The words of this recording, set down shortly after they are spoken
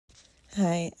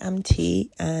Hi, I'm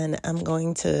T, and I'm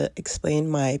going to explain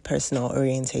my personal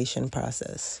orientation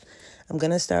process. I'm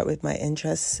going to start with my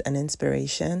interests and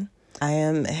inspiration. I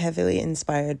am heavily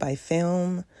inspired by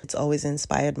film. It's always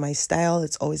inspired my style.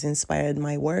 It's always inspired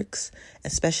my works,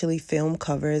 especially film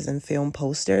covers and film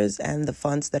posters and the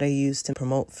fonts that I use to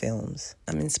promote films.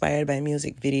 I'm inspired by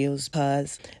music videos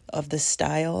because of the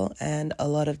style and a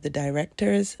lot of the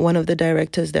directors. One of the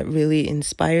directors that really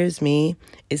inspires me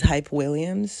is Hype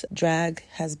Williams. Drag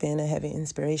has been a heavy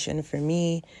inspiration for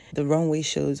me. The runway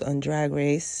shows on Drag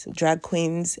Race. Drag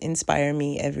queens inspire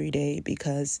me every day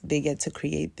because they get to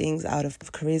create things out of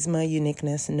charisma,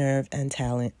 uniqueness, nerve, and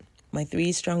talent. My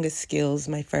three strongest skills.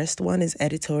 My first one is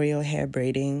editorial hair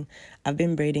braiding. I've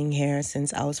been braiding hair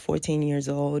since I was 14 years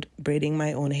old, braiding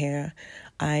my own hair.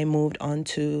 I moved on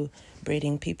to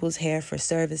braiding people's hair for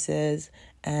services,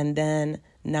 and then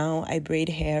now I braid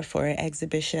hair for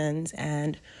exhibitions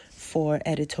and for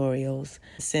editorials.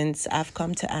 Since I've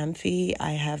come to Amphi,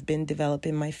 I have been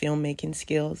developing my filmmaking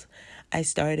skills. I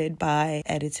started by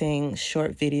editing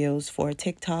short videos for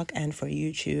TikTok and for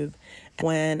YouTube.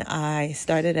 When I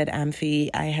started at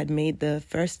Amphi, I had made the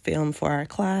first film for our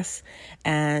class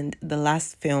and the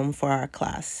last film for our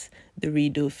class, the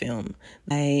redo film.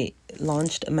 I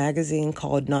launched a magazine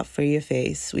called Not For Your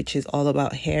Face, which is all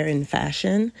about hair and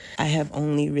fashion. I have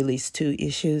only released 2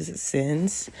 issues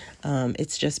since.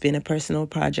 It's just been a personal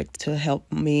project to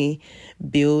help me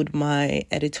build my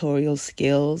editorial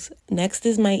skills. Next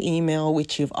is my email,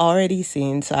 which you've already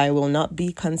seen, so I will not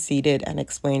be conceited and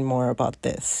explain more about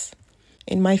this.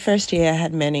 In my first year, I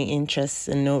had many interests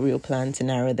and no real plan to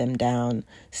narrow them down.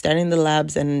 Starting the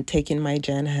labs and taking my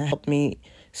gen helped me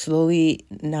slowly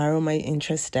narrow my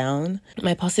interests down.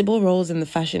 My possible roles in the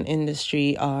fashion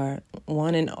industry are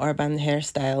one in urban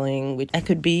hairstyling, which I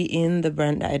could be in the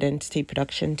brand identity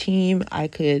production team. I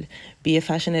could be a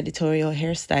fashion editorial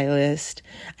hairstylist.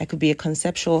 I could be a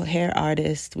conceptual hair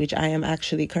artist, which I am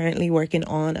actually currently working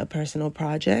on a personal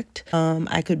project.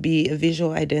 I could be a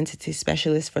visual identity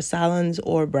specialist for salons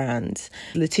or brands.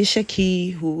 Letitia Key,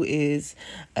 who is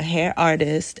a hair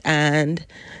artist, and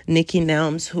Nikki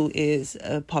Nelms, who is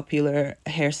a popular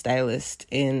hairstylist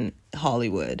in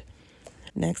Hollywood.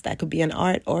 Next, I could be an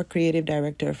art or creative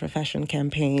director for fashion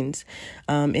campaigns.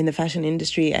 In the fashion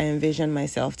industry, I envision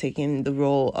myself taking the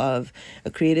role of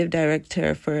a creative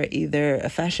director for either a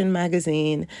fashion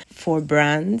magazine, for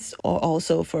brands, or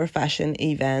also for fashion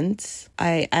events.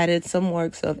 I added some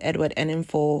works of Edward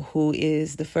Enninful, who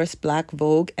is the first Black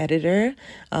Vogue editor.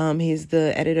 He's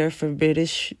the editor for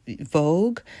British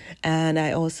Vogue. And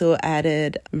I also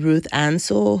added Ruth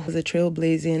Ansell, who's a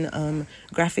trailblazing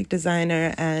graphic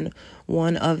designer and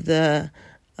one of the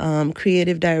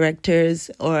creative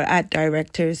directors or art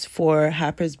directors for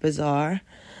Harper's Bazaar.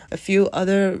 A few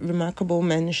other remarkable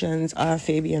mentions are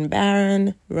Fabian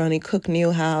Baron, Ronnie Cook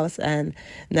Newhouse, and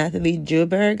Nathalie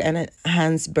Juberg and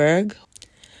Hans Berg.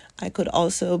 I could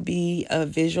also be a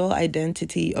visual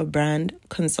identity or brand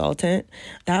consultant.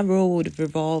 That role would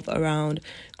revolve around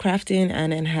crafting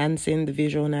and enhancing the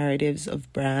visual narratives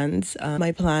of brands.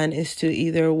 My plan is to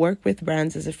either work with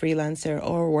brands as a freelancer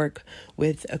or work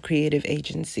with a creative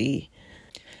agency.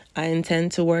 I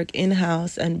intend to work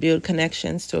in-house and build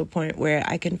connections to a point where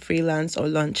I can freelance or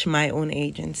launch my own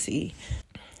agency.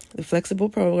 The flexible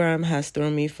program has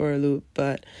thrown me for a loop,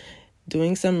 but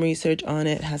doing some research on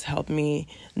it has helped me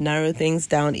narrow things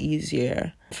down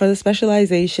easier. For the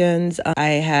specializations,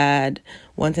 I had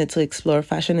wanted to explore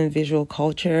fashion and visual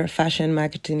culture, fashion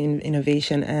marketing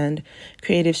innovation, and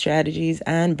creative strategies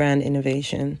and brand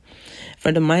innovation.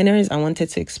 For the minors, I wanted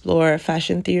to explore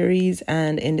fashion theories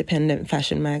and independent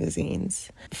fashion magazines.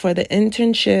 For the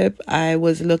internship, I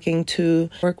was looking to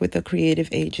work with a creative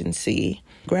agency.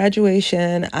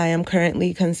 Graduation, I am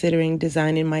currently considering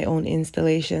designing my own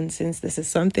installation since this is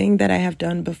something that I have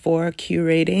done before,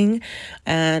 curating,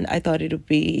 and I thought it would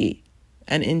be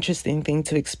an interesting thing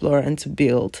to explore and to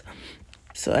build.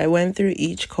 So I went through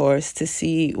each course to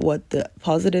see what the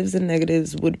positives and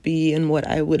negatives would be and what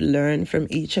I would learn from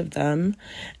each of them.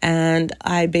 And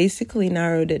I basically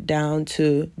narrowed it down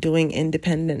to doing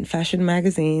independent fashion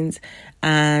magazines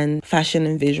and fashion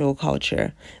and visual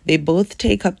culture. They both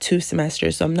take up 2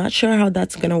 semesters, so I'm not sure how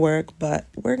that's going to work, but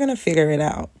we're going to figure it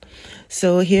out.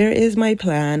 So here is my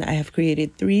plan. I have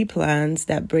created 3 plans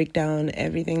that break down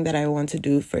everything that I want to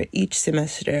do for each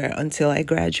semester until I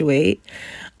graduate.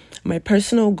 My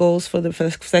personal goals for the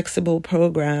flexible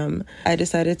program, I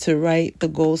decided to write the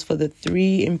goals for the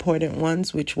 3 important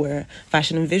ones, which were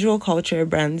fashion and visual culture,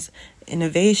 brands,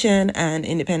 innovation, and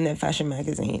independent fashion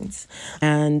magazines.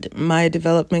 And my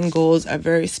development goals are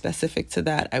very specific to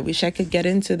that. I wish I could get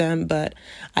into them, but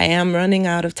I am running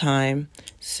out of time.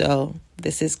 So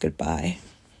this is goodbye.